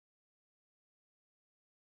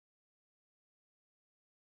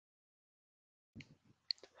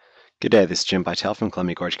Good day, this is Jim Vitale from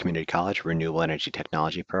Columbia Gorge Community College Renewable Energy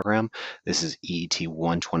Technology Program. This is EET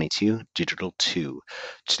 122, Digital 2.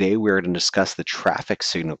 Today we're going to discuss the traffic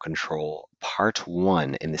signal control, part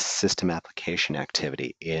 1 in the system application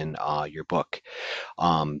activity in your book.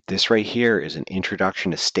 This right here is an introduction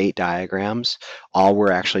to state diagrams. All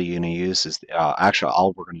we're actually going to use is,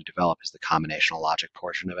 all we're going to develop is the combinational logic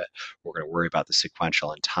portion of it. We're going to worry about the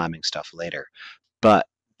sequential and timing stuff later. But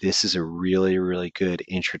this is a really, really good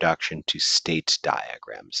introduction to state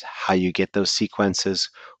diagrams. How you get those sequences,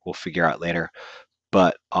 we'll figure out later,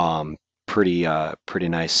 but pretty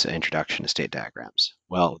nice introduction to state diagrams.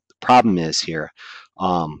 Well, the problem is here,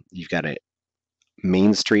 you've got a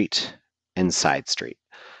Main Street and side street.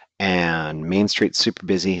 And Main Street's super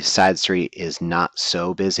busy, side street is not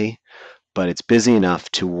so busy, but it's busy enough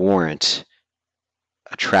to warrant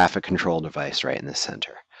a traffic control device right in the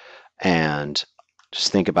center. And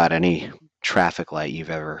just think about any traffic light you've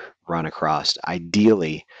ever run across.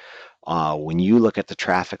 Ideally, when you look at the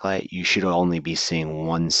traffic light, you should only be seeing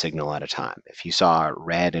one signal at a time. If you saw a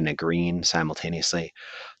red and a green simultaneously,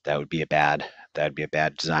 that would be a bad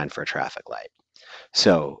design for a traffic light.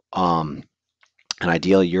 So, and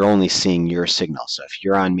ideally, you're only seeing your signal. So if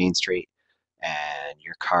you're on Main Street and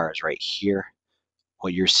your car is right here,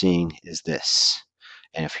 what you're seeing is this.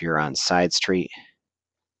 And if you're on side street,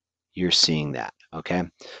 you're seeing that. Okay,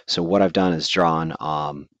 so what I've done is drawn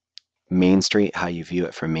Main Street, how you view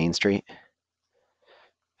it from Main Street,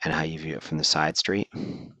 and how you view it from the side street.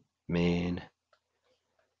 Main,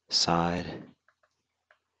 side.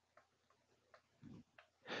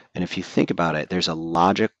 And if you think about it, there's a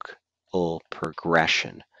logical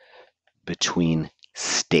progression between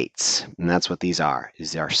states, and that's what these are.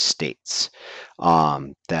 These are states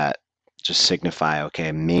that just signify,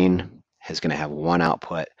 okay, main is going to have one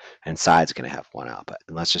output and side's going to have one output.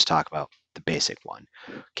 And let's just talk about the basic one.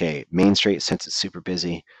 Okay, Main Street, since it's super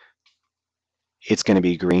busy, it's going to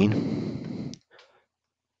be green.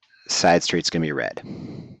 Side street's going to be red.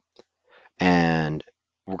 And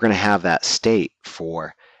we're going to have that state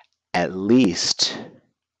for at least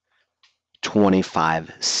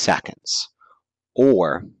 25 seconds,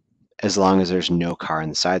 or as long as there's no car in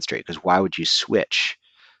the side street, because why would you switch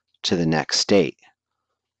to the next state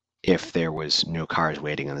if there was no cars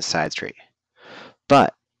waiting on the side street?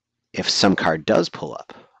 But if some car does pull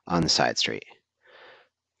up on the side street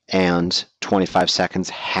and 25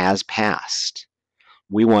 seconds has passed,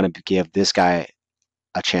 we want to give this guy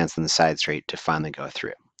a chance on the side street to finally go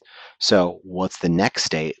through. So what's the next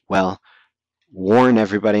state? Well, warn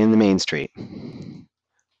everybody in the Main Street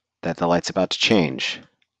that the light's about to change.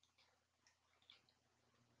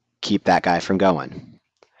 Keep that guy from going.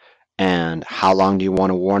 And how long do you want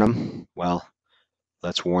to warn him? Well,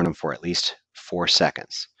 let's warn him for at least 4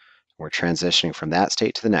 seconds. We're transitioning from that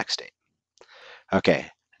state to the next state. Okay,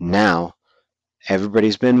 now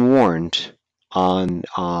everybody's been warned on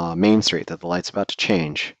Main Street that the light's about to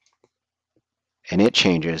change. And it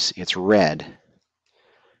changes, it's red,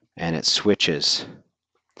 and it switches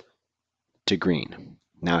to green.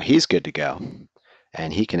 Now he's good to go,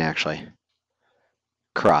 and he can actually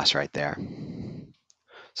cross right there.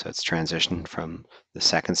 So it's transitioned from the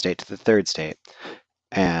second state to the third state.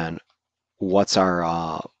 And what's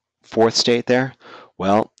our fourth state there?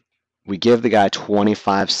 Well, we give the guy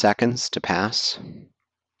 25 seconds to pass.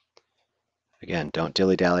 Again, don't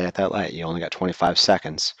dilly-dally at that light. You only got 25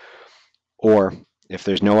 seconds. Or if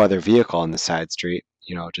there's no other vehicle on the side street,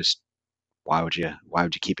 just why would you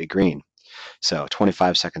keep it green? So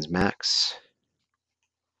 25 seconds max.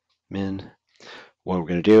 Min. What we're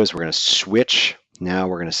going to do is we're going to switch. Now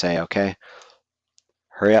we're going to say, okay,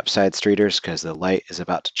 hurry up, side streeters, because the light is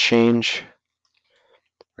about to change.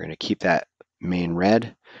 We're going to keep that main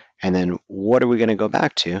red. And then what are we going to go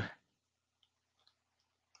back to?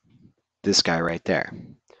 This guy right there.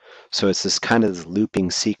 So it's this kind of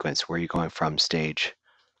looping sequence where you're going from state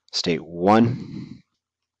 1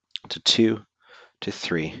 to 2 to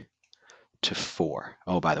 3 to 4.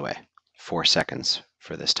 Oh, by the way, 4 seconds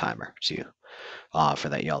for this timer too, for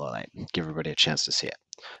that yellow light. Give everybody a chance to see it.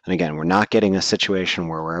 And again, we're not getting a situation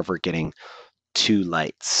where we're ever getting 2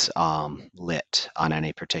 lights lit on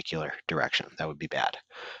any particular direction. That would be bad.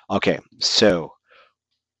 Okay, so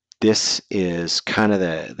this is kind of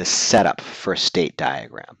the setup for a state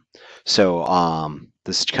diagram. So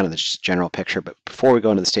this is kind of the general picture, but before we go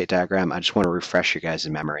into the state diagram, I just want to refresh your guys'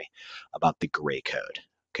 memory about the gray code.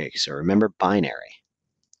 Okay, so remember binary.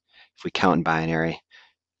 If we count in binary,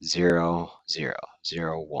 0, 0,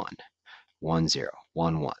 0, 1, 1, 0,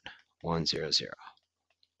 1, 1, 1, 0, 0,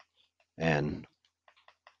 and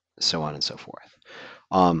so on and so forth.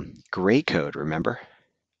 Gray code, remember?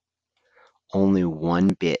 only one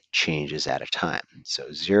bit changes at a time.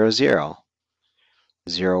 So 0, 0,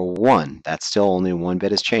 0, 1, that's still only one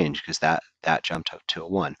bit has changed because that jumped up to a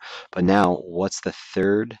 1. But now, what's the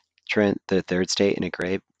third state in a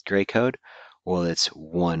gray code? Well, it's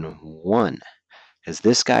 1, 1, because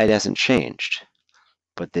this guy hasn't changed,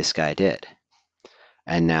 but this guy did.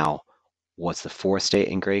 And now, what's the fourth state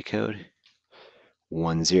in gray code?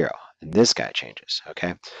 1, 0. And this guy changes,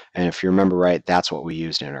 okay? And if you remember right, that's what we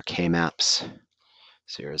used in our K-maps.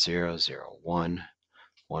 0, 0, 0, 1,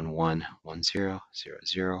 1, 1, 1, 0, 0,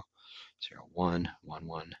 0, 0, 1, 1,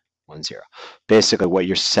 1, 1, 0. Basically, what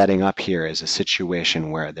you're setting up here is a situation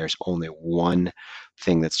where there's only one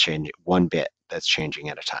thing that's changing, one bit that's changing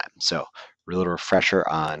at a time. So a little refresher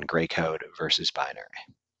on gray code versus binary.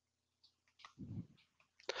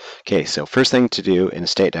 Okay, so first thing to do in a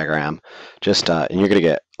state diagram, and you're going to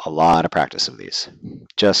get a lot of practice of these.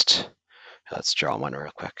 Let's draw one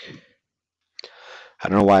real quick. I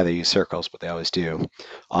don't know why they use circles, but they always do.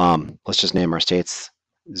 Let's just name our states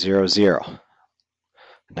 0, 0.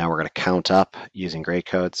 Now we're going to count up using gray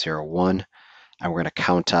code 0, 1, and we're going to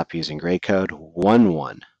count up using gray code 1,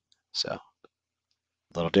 1. So a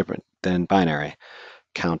little different than binary.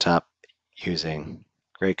 Count up using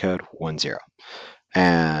gray code 1, 0.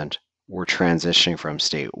 And we're transitioning from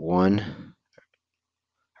state 1,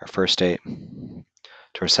 our first state,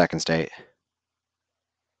 to our second state,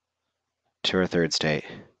 to our third state,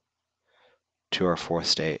 to our fourth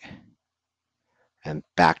state, and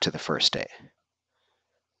back to the first state,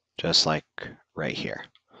 just like right here.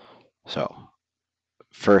 So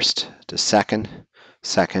first to second,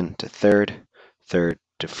 second to third, third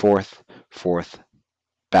to fourth, fourth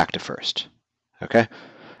back to first. Okay?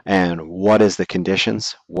 And what is the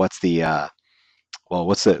conditions? What's the output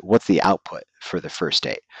for the first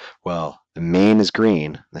state? Well, the main is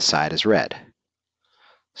green, the side is red.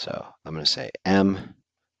 So I'm going to say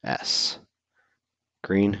MS,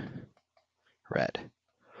 green, red.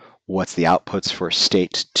 What's the outputs for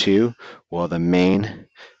state 2? Well, the main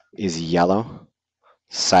is yellow,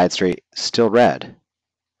 side state still red.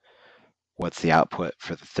 What's the output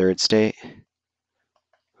for the third state?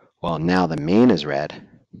 Well, now the main is red,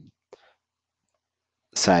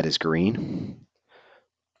 side is green.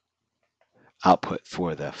 Output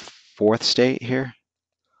for the fourth state here,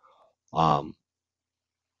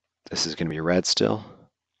 this is going to be red still,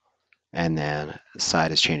 and then the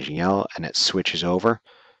side is changing yellow, and it switches over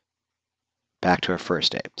back to our first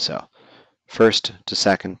state. So first to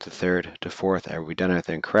second to third to fourth. Have we done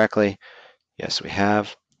everything correctly? Yes, we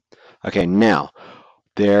have. Okay, now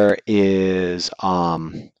there is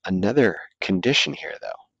another condition here,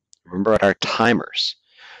 though. Remember our timers.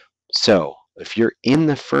 So if you're in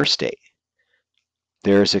the first state,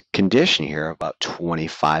 there's a condition here about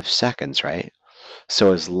 25 seconds, right?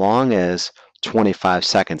 So as long as 25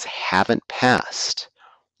 seconds haven't passed,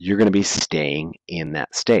 you're going to be staying in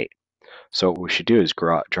that state. So what we should do is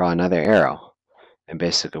draw another arrow. And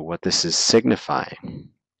basically what this is signifying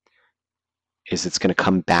is it's going to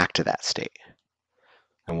come back to that state.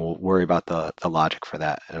 And we'll worry about the logic for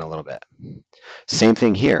that in a little bit. Same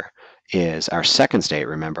thing here is our second state,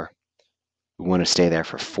 remember. We want to stay there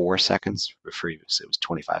for 4 seconds. It was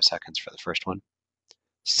 25 seconds for the first one.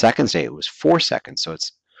 Second state was 4 seconds. So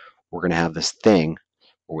we're going to have this thing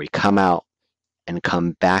where we come out and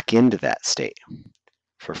come back into that state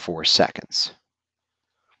for 4 seconds.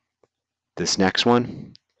 This next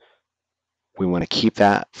one, we want to keep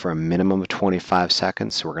that for a minimum of 25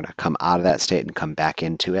 seconds. So we're going to come out of that state and come back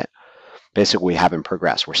into it. Basically, we haven't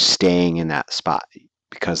progressed. We're staying in that spot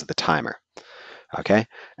because of the timer. Okay,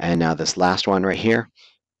 and now this last one right here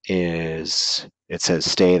is, it says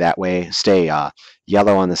stay that way, stay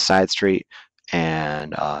yellow on the side street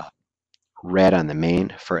and red on the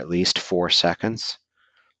main for at least 4 seconds.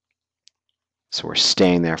 So we're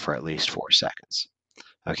staying there for at least 4 seconds.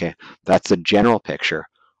 Okay, that's the general picture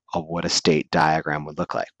of what a state diagram would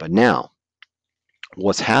look like. But now,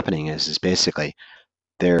 what's happening is basically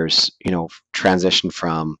there's, transition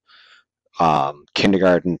from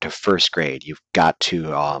kindergarten to first grade. You've got to,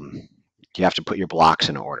 you have to put your blocks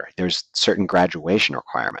in order. There's certain graduation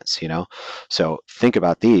requirements, So think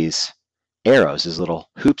about these arrows as little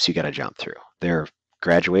hoops you got to jump through. They're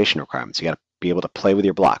graduation requirements. You got to be able to play with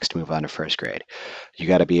your blocks to move on to first grade. You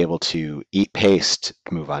got to be able to eat paste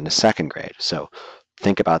to move on to second grade. So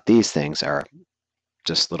think about these things are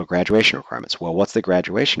just little graduation requirements. Well, what's the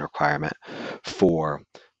graduation requirement for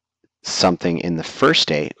something in the first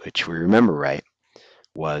state, which we remember right,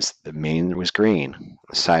 was the main was green,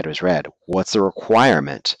 the side was red. What's the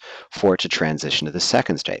requirement for it to transition to the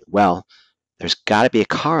second state? Well, there's got to be a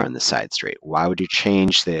car on the side street. Why would you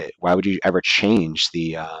change the? Why would you ever change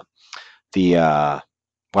the? Why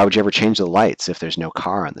would you ever change the lights if there's no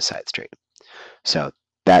car on the side street? So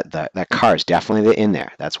that car is definitely in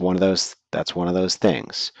there. That's one of those. That's one of those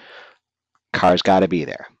things. Car's got to be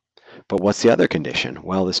there. But what's the other condition?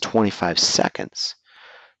 Well, there's 25 seconds.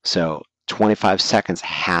 So 25 seconds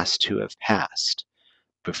has to have passed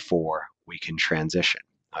before we can transition.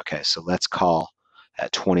 Okay, so let's call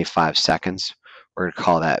at 25 seconds, we're going to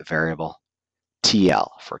call that variable TL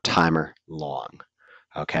for timer long.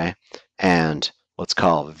 Okay, and let's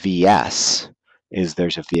call VS is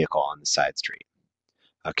there's a vehicle on the side street.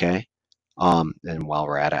 Okay, and while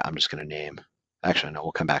we're at it, I'm just going to name, actually, no,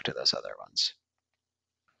 we'll come back to those other ones.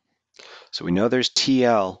 So we know there's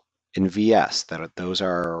TL and VS, those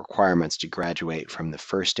are requirements to graduate from the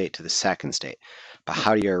first state to the second state. But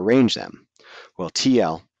how do you arrange them? Well,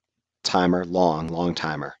 TL, timer, long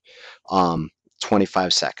timer,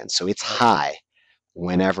 25 seconds. So it's high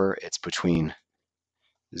whenever it's between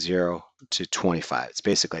 0 to 25. It's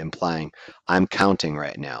basically implying I'm counting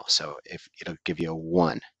right now. So if it'll give you a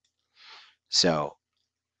 1. So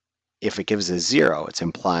if it gives a 0, it's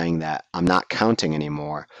implying that I'm not counting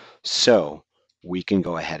anymore. So we can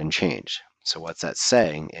go ahead and change. So what's that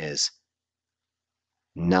saying is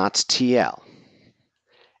not TL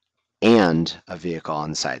and a vehicle on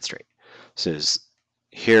the side street. So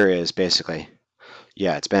here is basically,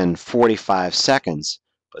 yeah, it's been 45 seconds,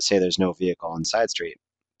 but say there's no vehicle on the side street,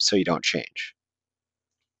 so you don't change.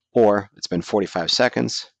 Or it's been 45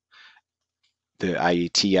 seconds, the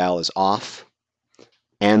IETL is off,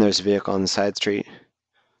 and there's a vehicle on the side street,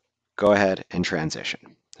 go ahead and transition.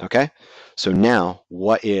 Okay, so now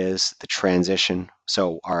what is the transition?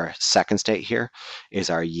 So our second state here is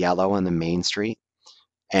our yellow on the main street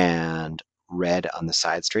and red on the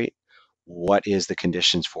side street. What is the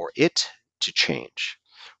conditions for it to change?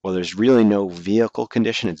 Well, there's really no vehicle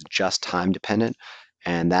condition, it's just time dependent.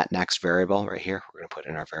 And that next variable right here, we're going to put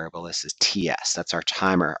in our variable list is TS. That's our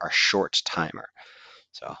timer, our short timer.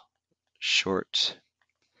 So short,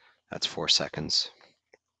 that's 4 seconds.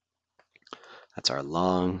 That's our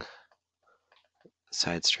long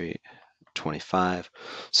side street, 25.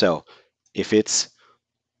 So if it's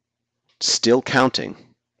still counting,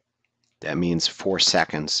 that means 4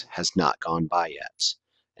 seconds has not gone by yet.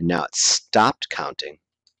 And now it's stopped counting,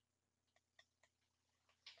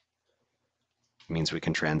 means we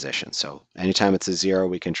can transition. So anytime it's a 0,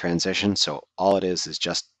 we can transition. So all it is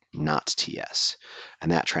just not TS.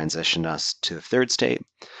 And that transitioned us to the third state.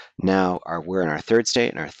 Now we're in our third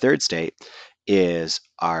state, and our third state is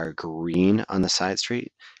our green on the side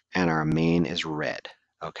street, and our main is red.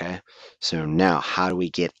 Okay, so now how do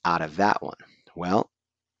we get out of that one? Well,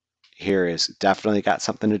 here is definitely got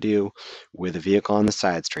something to do with a vehicle on the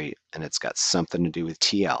side street, and it's got something to do with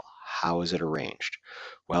TL. How is it arranged?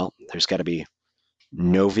 Well, there's got to be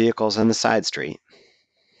no vehicles on the side street,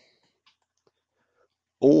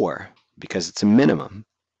 or because it's a minimum,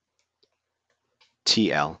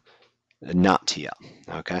 TL, not TL,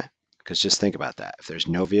 okay? Because just think about that. If there's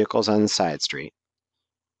no vehicles on the side street,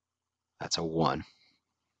 that's a 1.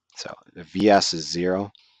 So if VS is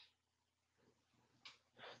 0,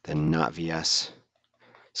 then not VS,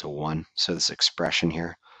 so 1. So this expression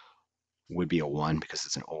here would be a 1 because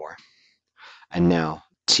it's an OR. And now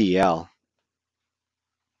TL,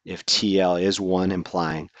 if TL is 1,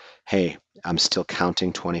 implying, hey, I'm still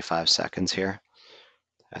counting 25 seconds here,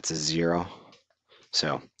 that's a 0.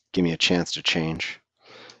 So give me a chance to change.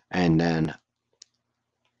 And then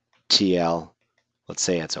TL, let's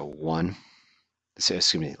say it's a 1.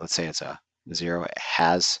 Excuse me, let's say it's a 0. It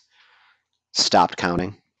has stopped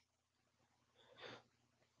counting.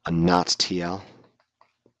 A not TL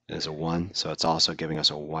is a 1, so it's also giving us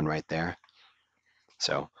a 1 right there.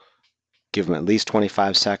 So give them at least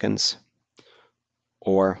 25 seconds,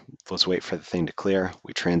 or let's wait for the thing to clear.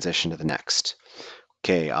 We transition to the next.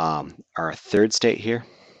 Okay, our third state here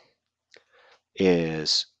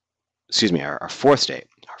is, excuse me, our fourth state.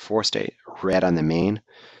 Our fourth state, red on the main,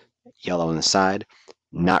 yellow on the side.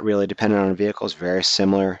 Not really dependent on vehicles, very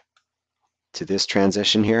similar to this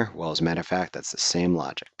transition here. Well, as a matter of fact, that's the same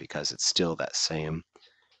logic because it's still that same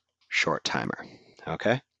short timer.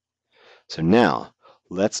 Okay, so now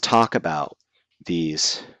let's talk about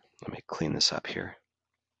these. Let me clean this up here.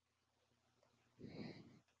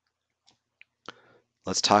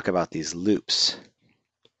 Let's talk about these loops.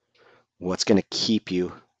 What's going to keep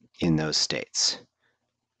you in those states?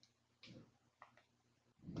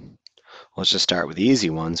 Let's just start with the easy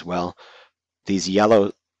ones. Well, these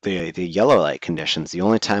the yellow light conditions, the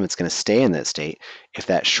only time it's going to stay in that state if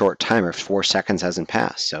that short timer, 4 seconds, hasn't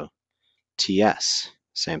passed. So TS.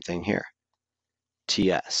 Same thing here,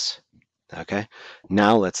 TS. Okay,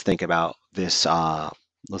 now let's think about this.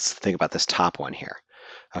 Let's think about this top one here.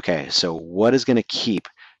 Okay, so what is going to keep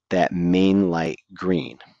that main light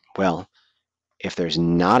green? Well, if there's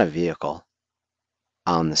not a vehicle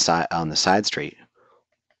on the side street,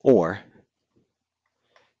 or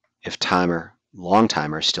if long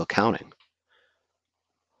timer is still counting.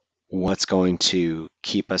 What's going to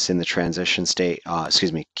keep us in the transition state,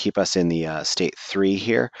 keep us in the state 3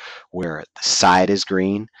 here, where the side is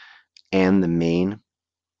green and the main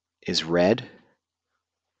is red?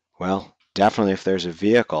 Well, definitely if there's a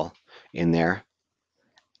vehicle in there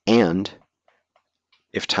and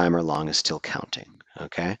if timer long is still counting,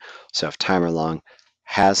 okay? So if timer long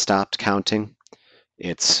has stopped counting,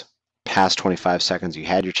 it's past 25 seconds, you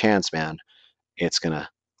had your chance, man, it's gonna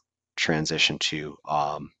transition to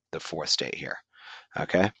the fourth state here.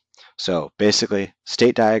 Okay, so basically,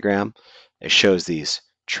 state diagram, it shows these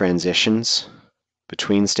transitions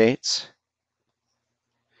between states,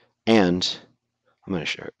 and I'm going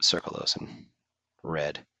to circle those in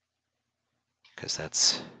red because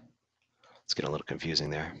it's getting a little confusing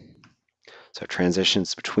there. So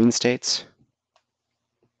transitions between states,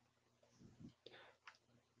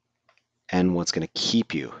 and what's going to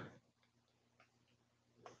keep you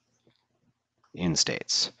in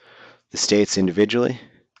states. The states individually,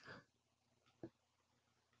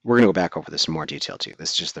 we're going to go back over this in more detail too.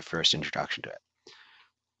 This is just the first introduction to it.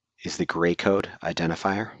 Is the gray code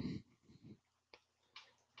identifier.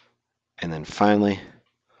 And then finally,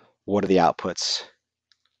 what are the outputs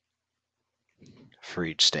for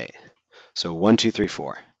each state? So 1, 2, 3,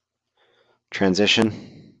 4.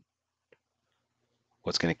 Transition,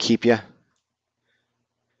 what's going to keep you,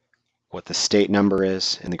 what the state number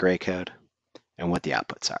is in the gray code, and what the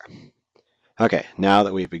outputs are. Okay, now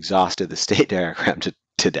that we've exhausted the state diagram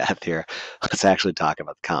to death here, let's actually talk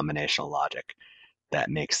about the combinational logic that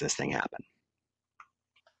makes this thing happen.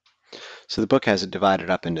 So the book has it divided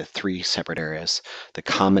up into 3 separate areas. The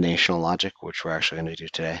combinational logic, which we're actually going to do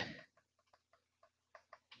today,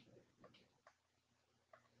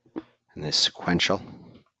 and the sequential,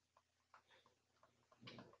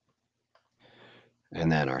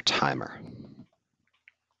 and then our timer.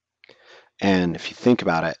 And if you think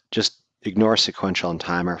about it, just ignore sequential and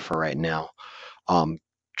timer for right now.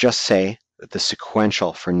 Just say that the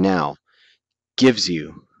sequential for now gives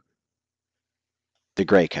you the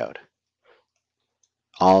gray code.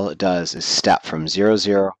 All it does is step from 0,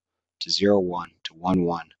 0 to 0, 1 to 1,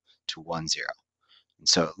 1 to 1, 0. And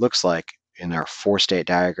so it looks like in our 4-state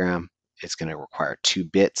diagram, it's going to require 2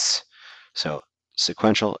 bits. So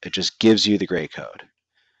sequential, it just gives you the gray code.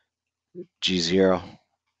 G0,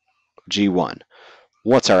 G1.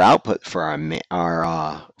 What's our output for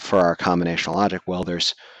our combinational logic? Well,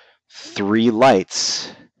 there's 3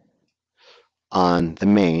 lights on the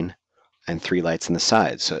main and 3 lights on the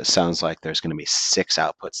side. So it sounds like there's going to be 6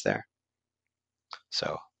 outputs there.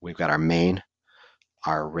 So we've got our main,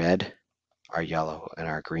 our red, our yellow, and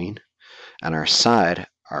our green. And our side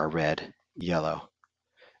are red, yellow,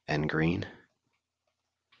 and green.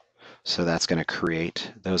 So that's going to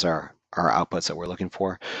create, those are our outputs that we're looking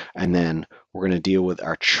for. And then we're going to deal with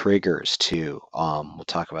our triggers too. We'll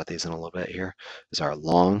talk about these in a little bit here. Is our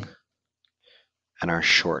long and our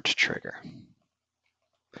short trigger.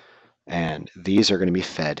 And these are going to be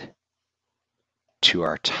fed to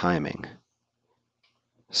our timing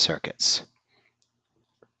circuits.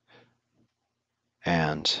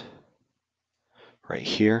 And right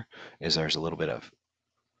here is there's a little bit of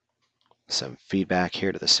some feedback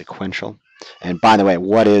here to the sequential. And by the way,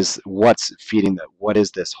 what is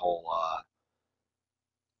this whole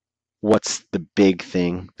what's the big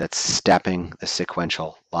thing that's stepping the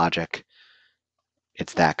sequential logic?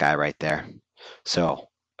 It's that guy right there. So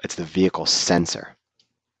it's the vehicle sensor.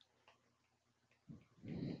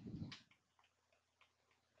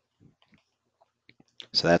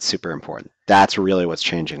 So that's super important. That's really what's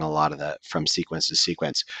changing a lot of that from sequence to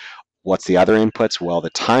sequence. What's the other inputs? Well, the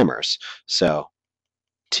timers. So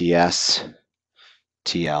TS,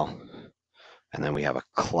 TL, and then we have a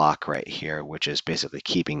clock right here, which is basically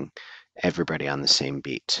keeping everybody on the same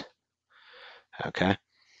beat. Okay,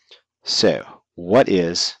 so when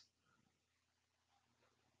is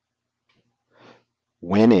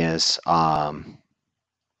the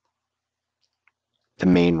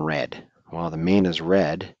main red? Well, the main is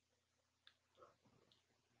red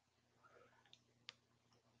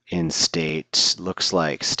in state, looks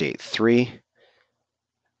like state 3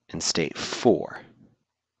 and state 4.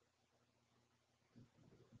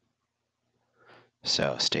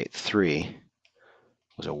 So state 3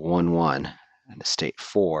 was a 1, 1, and state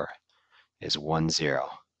 4 is 1, 0.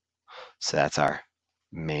 So that's our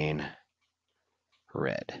main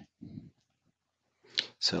red.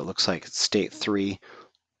 So it looks like state 3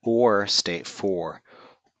 or state 4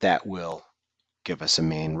 that will give us a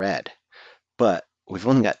main red. But we've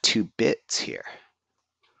only got 2 bits here.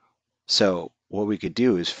 So what we could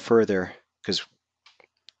do is further, because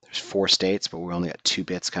there's 4 states, but we only got 2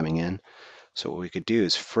 bits coming in. So what we could do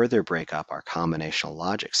is further break up our combinational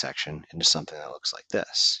logic section into something that looks like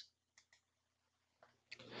this,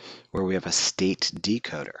 where we have a state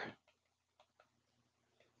decoder.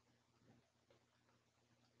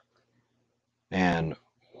 And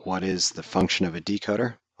what is the function of a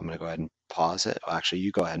decoder? I'm going to go ahead and pause it. Well, actually,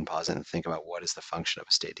 you go ahead and pause it and think about what is the function of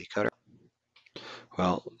a state decoder.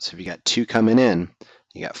 Well, so if you got 2 coming in,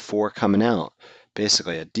 you got 4 coming out.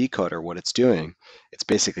 Basically, a decoder, what it's doing, it's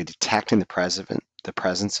basically detecting the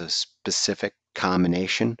presence of specific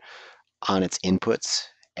combination on its inputs,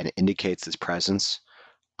 and it indicates its presence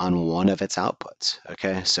on one of its outputs.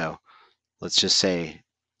 Okay, so let's just say,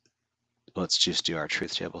 let's just do our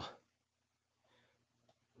truth table.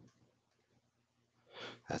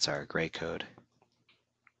 That's our gray code.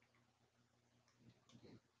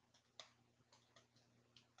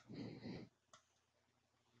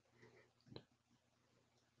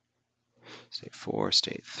 State 4,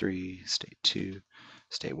 state 3, state 2,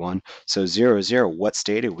 state 1. So 0, 0, what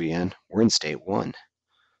state are we in? We're in state 1.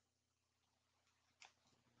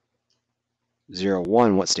 0,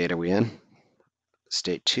 1, what state are we in?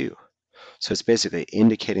 State 2. So it's basically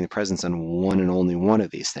indicating the presence on one and only one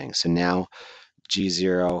of these things. So now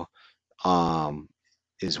G0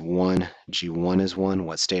 is 1, G1 is 1.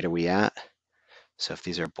 What state are we at? So if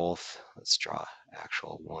these are both, let's draw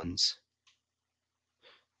actual ones.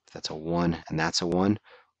 If that's a 1 and that's a 1,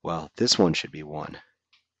 well, this one should be 1.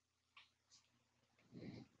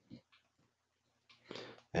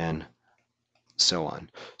 And so on.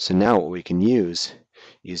 So now what we can use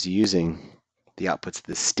is using the outputs of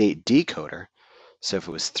the state decoder. So if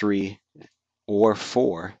it was 3 or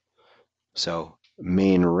 4, so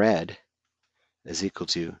main red is equal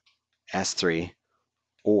to S3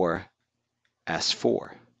 or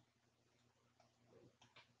S4.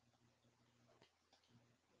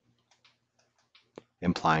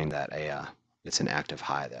 Implying that it's an active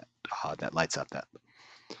high that lights up the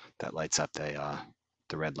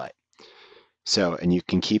red light. So, and you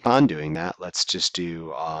can keep on doing that. Let's just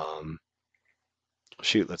do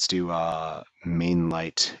let's do main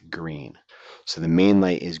light green. So the main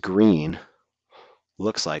light is green,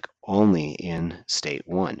 looks like only in state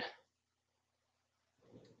 1.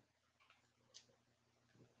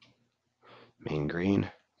 Main green.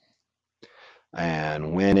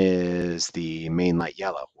 And when is the main light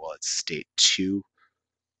yellow? Well, it's state 2,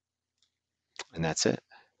 and that's it.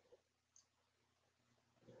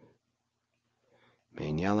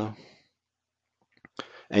 Main yellow.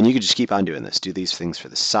 And you can just keep on doing this. Do these things for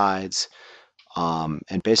the sides.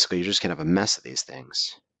 And basically, you're just going to have a mess of these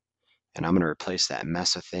things. And I'm going to replace that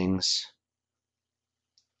mess of things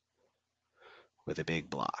with a big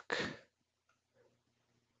block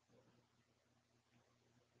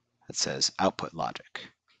that says output logic.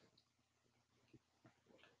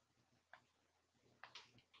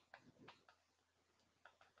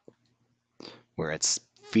 Where it's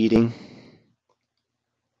feeding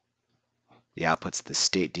the outputs of the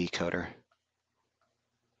state decoder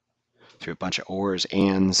through a bunch of ors,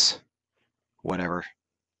 ands, whatever,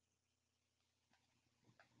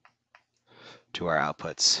 to our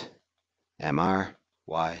outputs MR,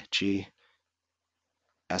 Y, G,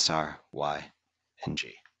 SR, Y, and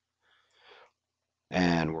G.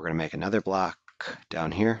 And we're going to make another block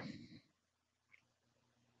down here,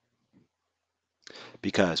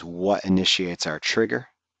 because what initiates our trigger?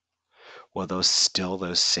 Well, those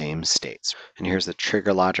same states. And here's the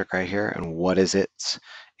trigger logic right here. And what is its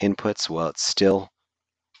inputs? Well, it's still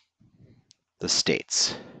the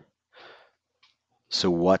states. So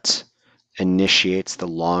what initiates the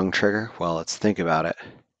long trigger? Well, let's think about it.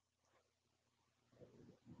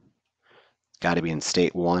 Got to be in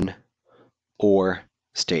state 1 or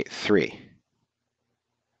state 3.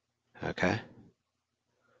 Okay?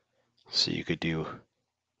 So you could do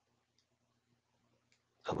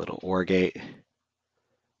a little OR gate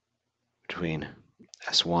between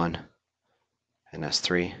S1 and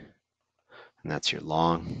S3, and that's your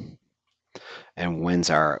long. And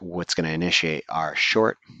what's going to initiate our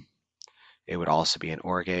short? It would also be an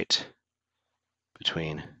OR gate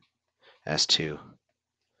between S2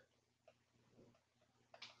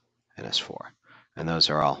 and S4. And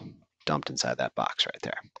those are all dumped inside that box right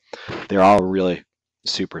there. They're all really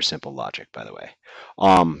super simple logic, by the way.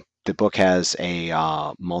 The book has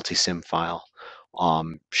a multi-sim file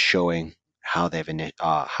showing how they've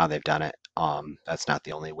done it. That's not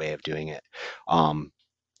the only way of doing it. And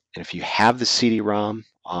if you have the CD-ROM,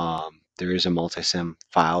 there is a multi-sim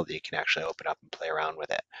file that you can actually open up and play around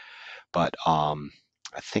with it. But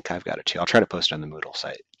I think I've got it too. I'll try to post it on the Moodle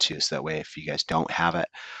site too, so that way if you guys don't have it,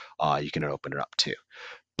 you can open it up too.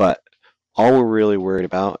 But all we're really worried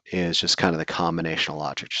about is just kind of the combinational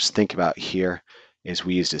logic. Just think about here is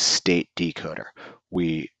we used a state decoder.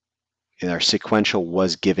 Our sequential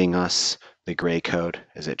was giving us the gray code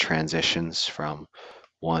as it transitions from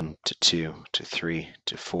 1 to 2 to 3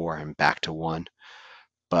 to 4 and back to 1.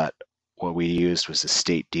 But what we used was a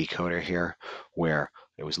state decoder here where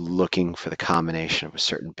it was looking for the combination of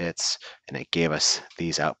certain bits and it gave us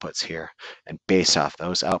these outputs here. And based off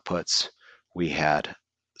those outputs, we had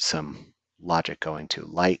some logic going to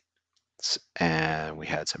lights and we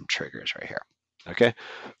had some triggers right here. Okay,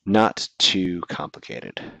 not too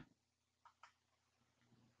complicated.